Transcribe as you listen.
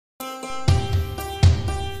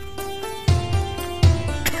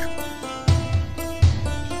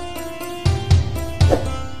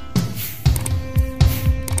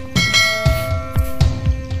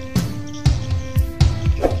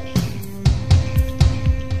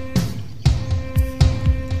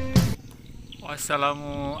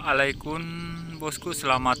Assalamualaikum bosku,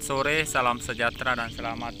 selamat sore, salam sejahtera dan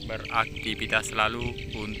selamat beraktivitas selalu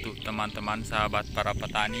untuk teman-teman sahabat para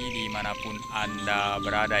petani dimanapun Anda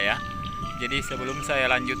berada ya. Jadi sebelum saya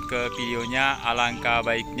lanjut ke videonya, alangkah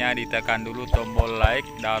baiknya ditekan dulu tombol like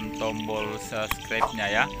dan tombol subscribe-nya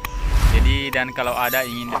ya. Jadi dan kalau ada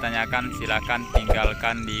ingin ditanyakan silahkan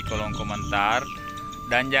tinggalkan di kolom komentar.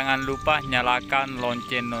 Dan jangan lupa nyalakan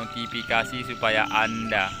lonceng notifikasi supaya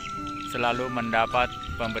Anda selalu mendapat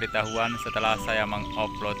pemberitahuan setelah saya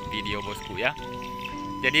mengupload video bosku ya.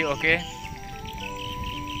 Jadi oke,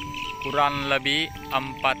 kurang lebih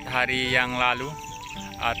 4 hari yang lalu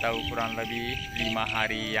atau kurang lebih 5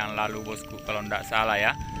 hari yang lalu bosku kalau tidak salah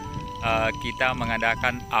ya, kita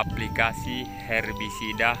mengadakan aplikasi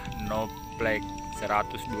herbisida novlect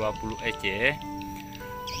 120 EC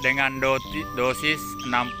dengan dosis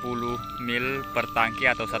 60 ml per tangki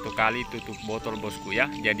atau 1 kali tutup botol bosku ya.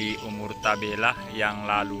 Jadi umur tabela yang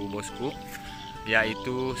lalu bosku,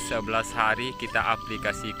 yaitu 11 hari kita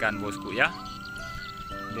aplikasikan bosku ya,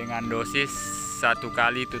 dengan dosis 1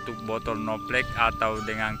 kali tutup botol novlect atau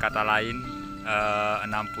dengan kata lain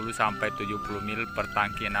 60-70 ml per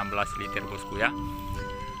tangki 16 liter bosku ya.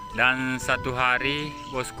 Dan 1 hari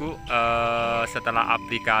bosku setelah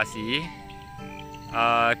aplikasi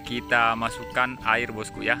kita masukkan air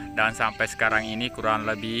bosku ya. Dan sampai sekarang ini kurang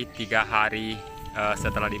lebih 3 hari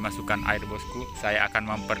setelah dimasukkan air bosku, saya akan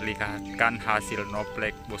memperlihatkan hasil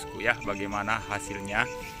novlect bosku ya, bagaimana hasilnya.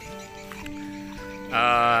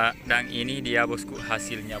 Dan ini dia bosku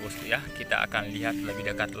hasilnya bosku ya. Kita akan lihat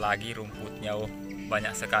lebih dekat lagi rumputnya. Oh,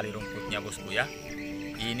 banyak sekali rumputnya bosku ya.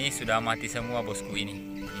 Ini sudah mati semua bosku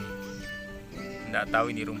ini. Tidak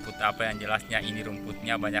tahu ini rumput apa, yang jelasnya ini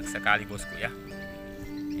rumputnya banyak sekali bosku ya.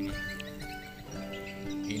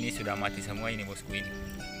 Ini sudah mati semua ini bosku, ini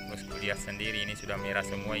bosku lihat sendiri, ini sudah merah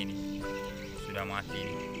semua, ini sudah mati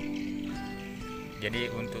ini. Jadi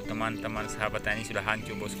untuk teman-teman sahabat ini sudah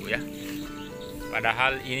hancur bosku ya.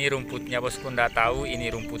 Padahal ini rumputnya bosku, ndak tahu ini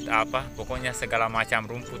rumput apa, pokoknya segala macam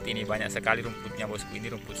rumput, ini banyak sekali rumputnya bosku.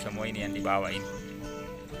 Ini rumput semua ini yang dibawa ini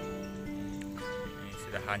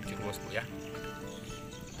sudah hancur bosku ya.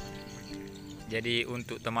 Jadi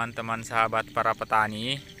untuk teman-teman sahabat para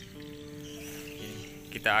petani,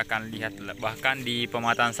 kita akan lihat bahkan di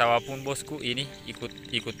pematang sawah pun bosku ini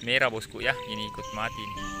ikut merah bosku ya. Ini ikut mati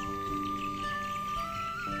nih.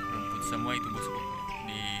 Rumput semua itu bosku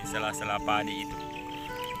di sela-sela padi itu.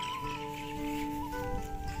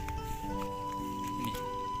 Ini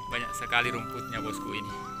banyak sekali rumputnya bosku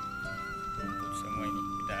ini. Rumput semua ini,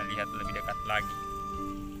 kita lihat lebih dekat lagi.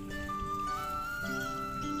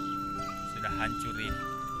 Sudah hancur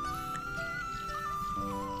ini.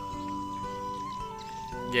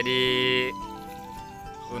 Jadi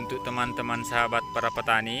untuk teman-teman sahabat para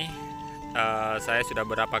petani, saya sudah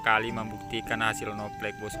berapa kali membuktikan hasil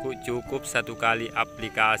novlect bosku. Cukup 1 kali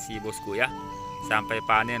aplikasi bosku ya, sampai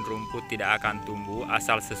panen rumput tidak akan tumbuh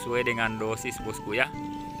asal sesuai dengan dosis bosku ya.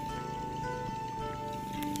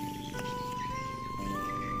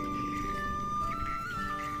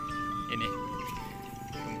 Ini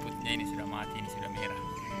rumputnya ini sudah mati, ini sudah merah.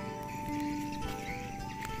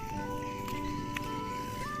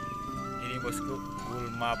 Bosku,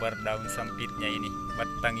 gulma berdaun sempitnya ini,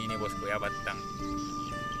 batang ini bosku ya, batang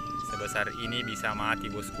sebesar ini bisa mati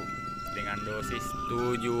bosku dengan dosis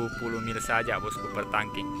 70 ml saja bosku per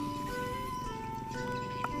tangki.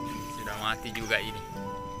 Sudah mati juga ini.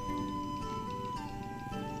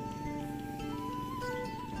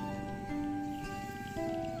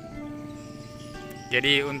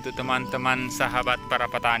 Jadi untuk teman-teman sahabat para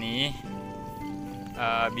petani,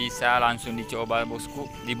 bisa langsung dicoba bosku,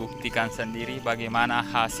 dibuktikan sendiri bagaimana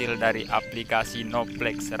hasil dari aplikasi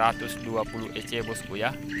novlect 120 EC bosku ya.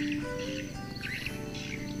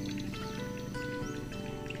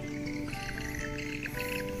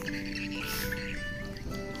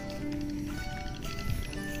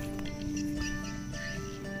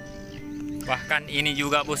 Bahkan ini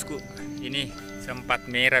juga bosku, ini sempat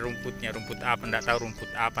merah rumputnya. Rumput apa enggak tahu, rumput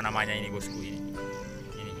apa namanya ini bosku ini.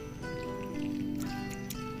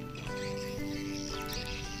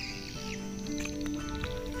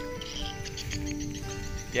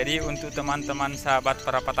 Jadi untuk teman-teman sahabat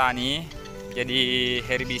para petani, jadi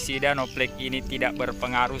herbisida novlect ini tidak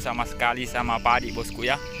berpengaruh sama sekali sama padi bosku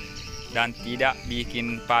ya, dan tidak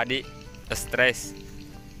bikin padi stres.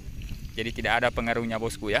 Jadi tidak ada pengaruhnya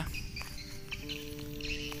bosku ya.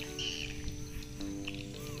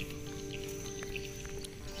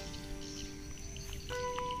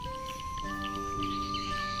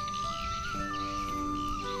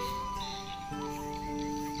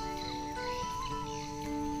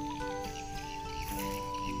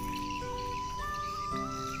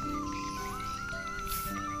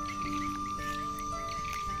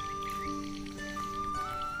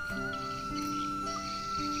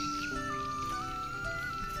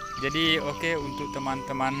 Jadi oke, untuk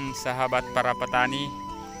teman-teman sahabat para petani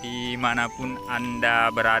dimanapun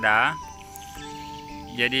Anda berada.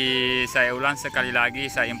 Jadi saya ulang sekali lagi,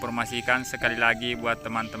 saya informasikan sekali lagi buat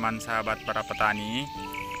teman-teman sahabat para petani.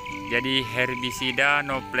 Jadi herbisida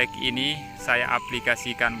novlect ini saya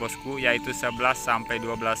aplikasikan bosku, yaitu 11 sampai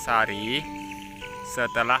 12 hari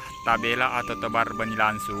setelah tabela atau tebar benih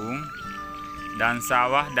langsung, dan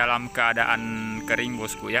sawah dalam keadaan kering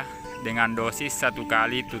bosku ya, dengan dosis 1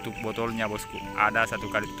 kali tutup botolnya bosku. Ada 1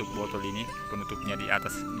 kali tutup botol ini, penutupnya di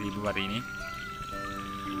atas, di luar ini.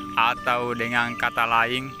 Atau dengan kata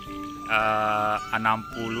lain 60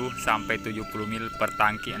 sampai 70 ml per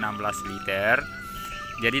tangki 16 liter.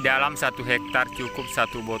 Jadi dalam 1 hektar cukup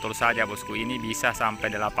 1 botol saja bosku. Ini bisa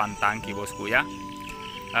sampai 8 tangki bosku ya.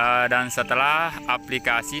 Dan setelah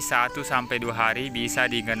aplikasi 1 sampai 2 hari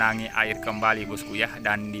bisa digenangi air kembali bosku ya,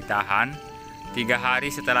 dan ditahan. 3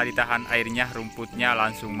 hari setelah ditahan airnya, rumputnya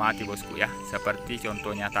langsung mati bosku ya, seperti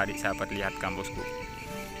contohnya tadi saya perlihatkan bosku.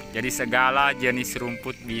 Jadi segala jenis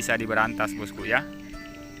rumput bisa diberantas bosku ya.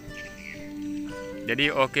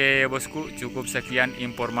 Jadi oke bosku, cukup sekian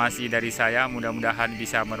informasi dari saya. Mudah-mudahan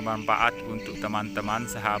bisa bermanfaat untuk teman-teman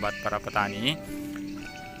sahabat para petani.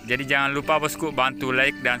 Jadi jangan lupa bosku bantu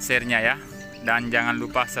like dan share-nya ya. Dan jangan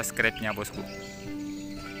lupa subscribe-nya bosku.